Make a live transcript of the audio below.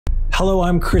Hello,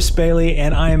 I'm Chris Bailey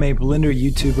and I am a Blender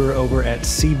YouTuber over at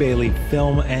C Bailey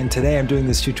Film, and today I'm doing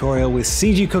this tutorial with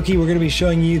CG Cookie. We're going to be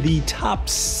showing you the top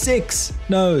 6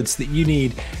 nodes that you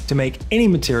need to make any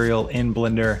material in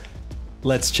Blender.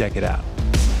 Let's check it out.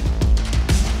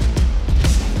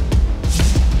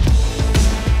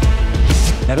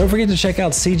 Now don't forget to check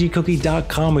out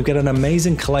cgcookie.com. We've got an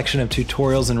amazing collection of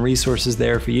tutorials and resources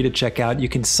there for you to check out. You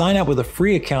can sign up with a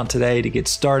free account today to get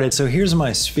started. So here's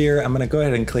my sphere. I'm going to go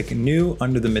ahead and click New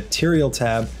under the Material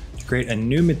tab to create a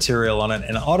new material on it,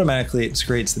 and automatically it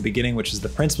creates the beginning, which is the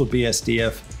principal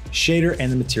BSDF shader and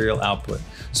the material output.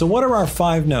 So what are our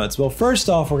 5 nodes? Well, first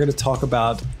off, we're going to talk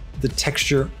about the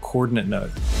texture coordinate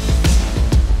node.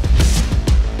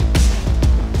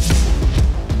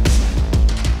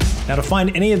 Now to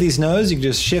find any of these nodes, you can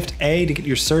just Shift A to get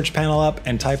your search panel up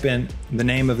and type in the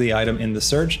name of the item in the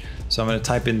search. So I'm going to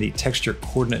type in the texture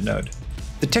coordinate node.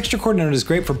 The texture coordinate node is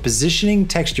great for positioning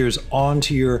textures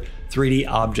onto your 3D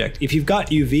object. If you've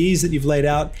got UVs that you've laid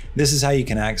out, this is how you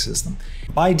can access them.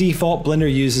 By default,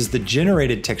 Blender uses the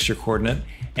generated texture coordinate,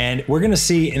 and we're going to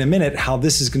see in a minute how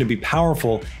this is going to be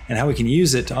powerful and how we can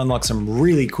use it to unlock some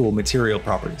really cool material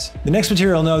properties. The next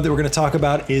material node that we're going to talk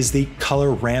about is the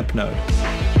color ramp node.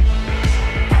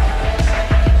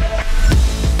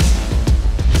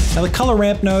 Now the color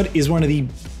ramp node is one of the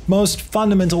most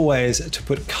fundamental ways to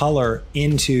put color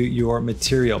into your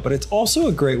material, but it's also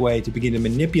a great way to begin to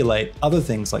manipulate other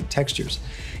things like textures.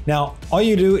 Now, all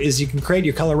you do is you can create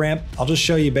your color ramp. I'll just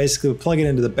show you basically plug it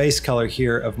into the base color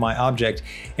here of my object,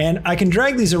 and I can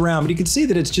drag these around, but you can see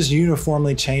that it's just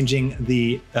uniformly changing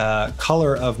the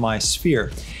color of my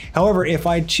sphere. However, if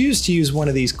I choose to use one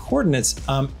of these coordinates,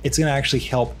 it's going to actually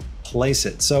help place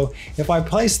it. So if I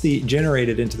place the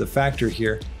generated into the factor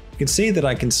here, you can see that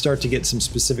I can start to get some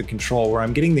specific control where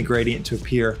I'm getting the gradient to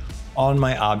appear on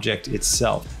my object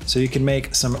itself. So you can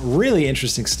make some really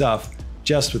interesting stuff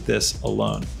just with this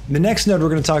alone. The next node we're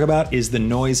going to talk about is the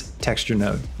noise texture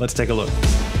node. Let's take a look.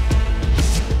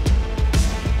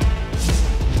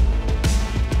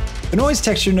 The noise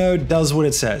texture node does what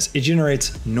it says. It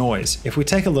generates noise. If we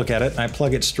take a look at it and I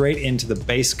plug it straight into the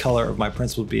base color of my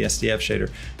principal BSDF shader,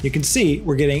 you can see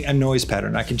we're getting a noise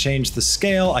pattern. I can change the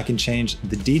scale, I can change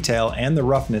the detail and the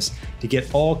roughness to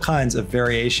get all kinds of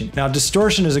variation. Now,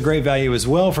 distortion is a great value as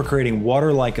well for creating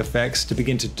water-like effects to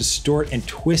begin to distort and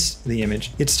twist the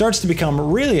image. It starts to become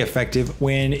really effective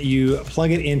when you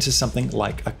plug it into something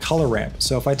like a color ramp.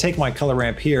 So if I take my color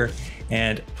ramp here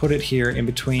and put it here in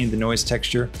between the noise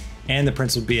texture and the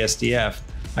principal BSDF,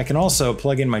 I can also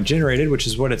plug in my generated, which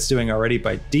is what it's doing already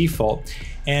by default.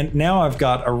 And now I've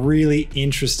got a really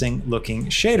interesting looking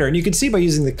shader. And you can see by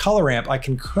using the color ramp, I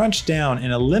can crunch down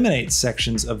and eliminate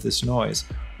sections of this noise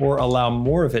or allow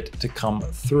more of it to come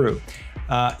through.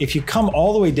 If you come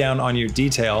all the way down on your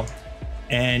detail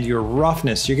and your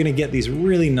roughness, you're gonna get these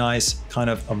really nice kind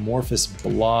of amorphous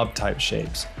blob type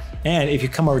shapes. And if you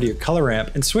come over to your color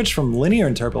ramp and switch from linear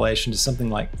interpolation to something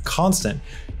like constant,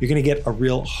 you're going to get a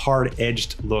real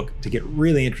hard-edged look to get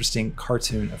really interesting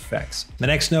cartoon effects. The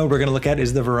next node we're going to look at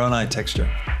is the Voronoi texture.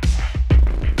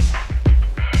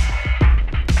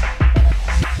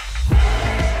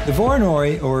 The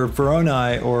Voronoi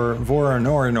or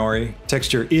Voronoi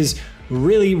texture is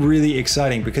really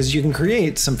exciting because you can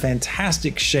create some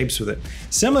fantastic shapes with it.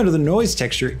 Similar to the noise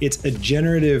texture, it's a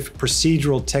generative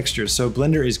procedural texture. So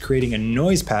Blender is creating a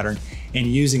noise pattern and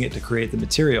using it to create the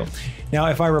material. Now,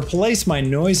 if I replace my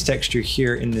noise texture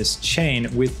here in this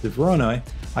chain with the Voronoi,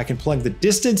 I can plug the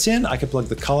distance in, I can plug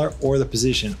the color or the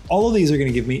position. All of these are going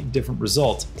to give me different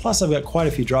results. Plus, I've got quite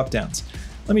a few drop downs.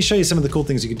 Let me show you some of the cool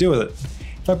things you can do with it.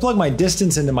 If I plug my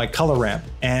distance into my color ramp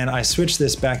and I switch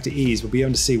this back to ease, we'll be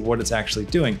able to see what it's actually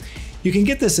doing. You can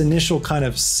get this initial kind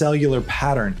of cellular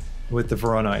pattern with the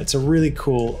Voronoi. It's a really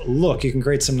cool look. You can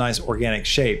create some nice organic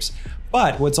shapes.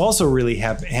 But what's also really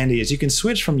handy is you can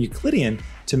switch from Euclidean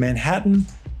to Manhattan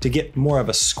to get more of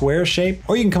a square shape,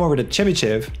 or you can come over to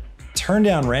Chebyshev, turn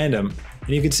down random, and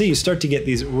you can see you start to get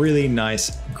these really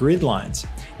nice grid lines.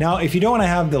 Now, if you don't want to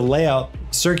have the layout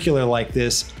circular like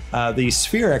this, the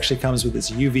sphere actually comes with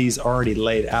its UVs already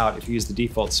laid out if you use the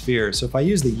default sphere. So if I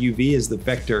use the UV as the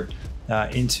vector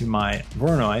into my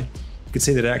Voronoi, you can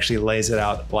see that it actually lays it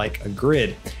out like a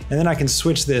grid. And then I can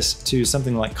switch this to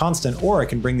something like constant, or I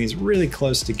can bring these really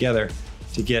close together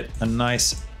to get a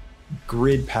nice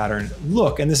grid pattern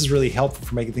look. And this is really helpful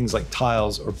for making things like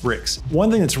tiles or bricks.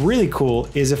 One thing that's really cool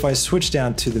is if I switch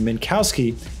down to the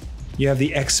Minkowski, you have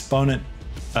the exponent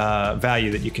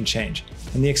value that you can change.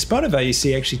 And the exponent value you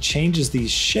see actually changes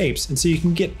these shapes. And so you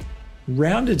can get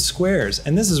rounded squares,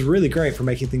 and this is really great for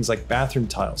making things like bathroom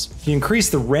tiles. You increase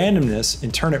the randomness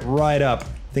and turn it right up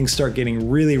things start getting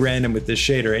really random with this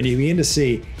shader, and you begin to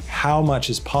see how much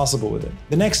is possible with it.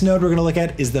 The next node we're going to look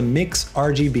at is the Mix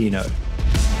RGB node.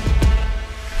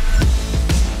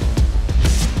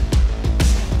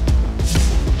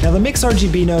 Now the Mix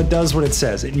RGB node does what it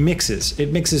says. It mixes.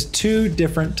 It mixes two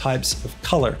different types of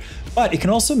color, but it can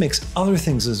also mix other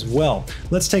things as well.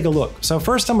 Let's take a look. So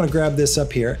first I'm going to grab this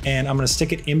up here and I'm going to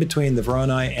stick it in between the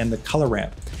Voronoi and the color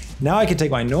ramp. Now I can take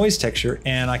my noise texture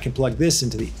and I can plug this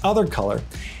into the other color.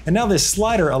 And now this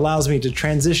slider allows me to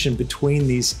transition between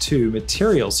these two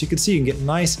materials. So you can see you can get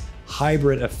nice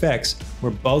hybrid effects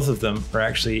where both of them are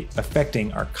actually affecting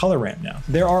our color ramp now.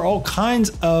 There are all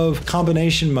kinds of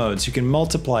combination modes. You can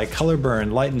multiply, color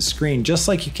burn, lighten screen, just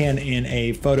like you can in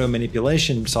a photo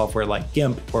manipulation software like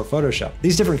GIMP or Photoshop.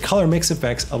 These different color mix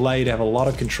effects allow you to have a lot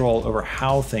of control over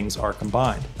how things are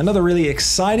combined. Another really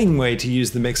exciting way to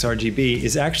use the Mix RGB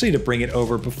is actually to bring it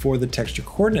over before the texture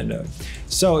coordinate node.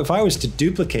 So if I was to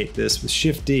duplicate this with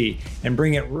Shift D and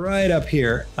bring it right up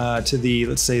here to the,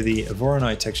 let's say the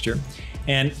Voronoi texture,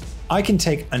 and I can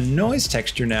take a noise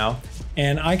texture now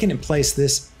and I can place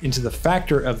this into the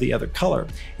factor of the other color.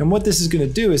 And what this is going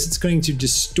to do is it's going to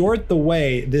distort the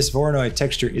way this Voronoi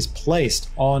texture is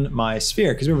placed on my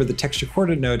sphere. Because remember, the texture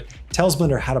coordinate node tells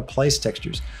Blender how to place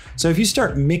textures. So if you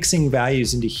start mixing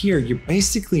values into here, you're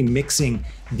basically mixing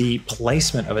the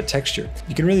placement of a texture.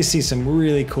 You can really see some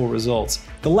really cool results.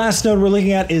 The last node we're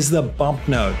looking at is the bump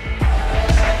node.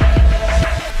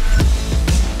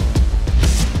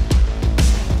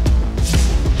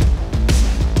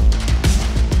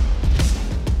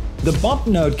 The bump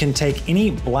node can take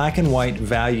any black and white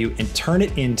value and turn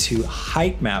it into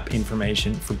height map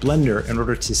information for Blender in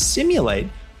order to simulate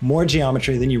more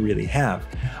geometry than you really have.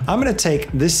 I'm going to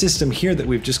take this system here that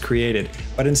we've just created,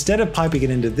 but instead of piping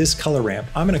it into this color ramp,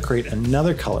 I'm going to create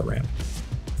another color ramp.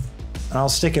 And I'll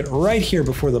stick it right here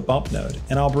before the bump node,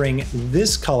 and I'll bring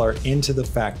this color into the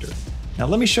factor. Now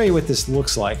let me show you what this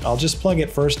looks like. I'll just plug it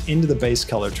first into the base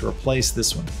color to replace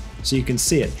this one, so you can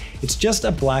see it. It's just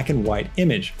a black and white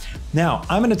image. Now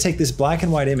I'm going to take this black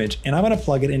and white image and I'm going to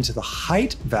plug it into the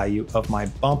height value of my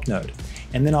bump node.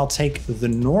 And then I'll take the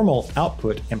normal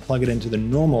output and plug it into the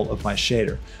normal of my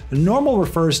shader. The normal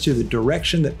refers to the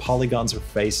direction that polygons are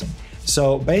facing.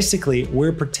 So basically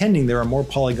we're pretending there are more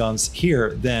polygons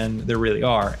here than there really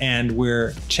are, and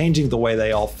we're changing the way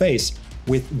they all face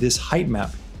with this height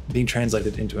map being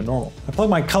translated into a normal. I plug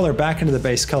my color back into the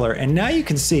base color, and now you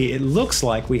can see it looks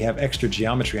like we have extra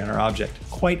geometry on our object.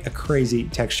 Quite a crazy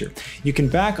texture. You can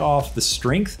back off the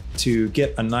strength to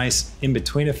get a nice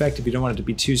in-between effect if you don't want it to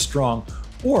be too strong,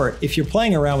 or if you're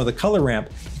playing around with a color ramp,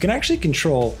 you can actually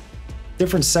control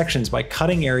different sections by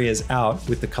cutting areas out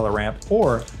with the color ramp,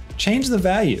 or change the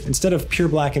value. Instead of pure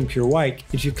black and pure white,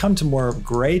 if you come to more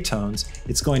gray tones,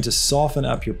 it's going to soften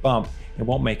up your bump. It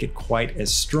won't make it quite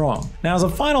as strong. Now, as a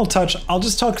final touch, I'll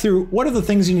just talk through what are the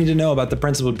things you need to know about the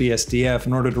principled BSDF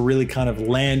in order to really kind of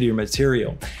land your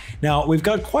material. Now, we've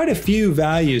got quite a few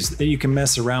values that you can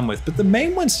mess around with, but the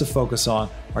main ones to focus on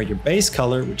are your base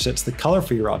color, which sets the color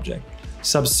for your object,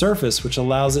 subsurface, which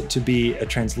allows it to be a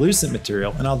translucent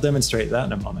material, and I'll demonstrate that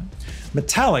in a moment,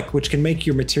 metallic, which can make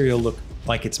your material look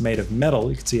like it's made of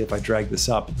metal. You can see if I drag this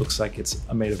up, it looks like it's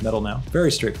made of metal now.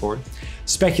 Very straightforward.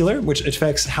 Specular, which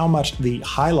affects how much the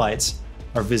highlights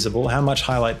are visible, how much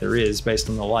highlight there is based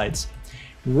on the lights.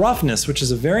 Roughness, which is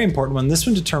a very important one. This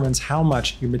one determines how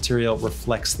much your material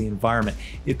reflects the environment.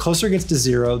 The closer it gets to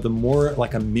 0, the more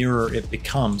like a mirror it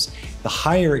becomes. The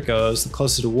higher it goes, the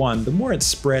closer to 1, the more it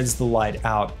spreads the light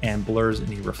out and blurs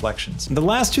any reflections. And the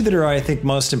last two that are, I think,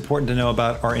 most important to know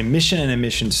about are emission and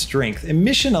emission strength.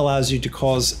 Emission allows you to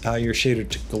cause your shader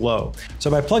to glow. So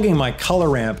by plugging my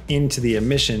color ramp into the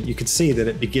emission, you can see that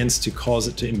it begins to cause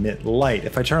it to emit light.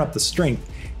 If I turn up the strength,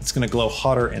 it's going to glow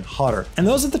hotter and hotter. And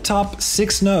those are the top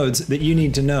 6 nodes that you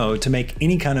need to know to make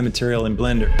any kind of material in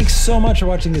Blender. Thanks so much for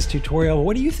watching this tutorial.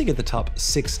 What do you think of the top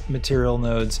 6 material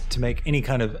nodes to make any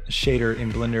kind of shader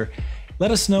in Blender?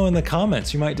 Let us know in the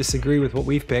comments. You might disagree with what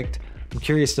we've picked. I'm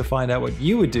curious to find out what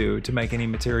you would do to make any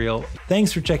material.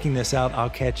 Thanks for checking this out. I'll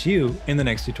catch you in the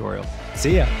next tutorial.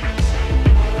 See ya.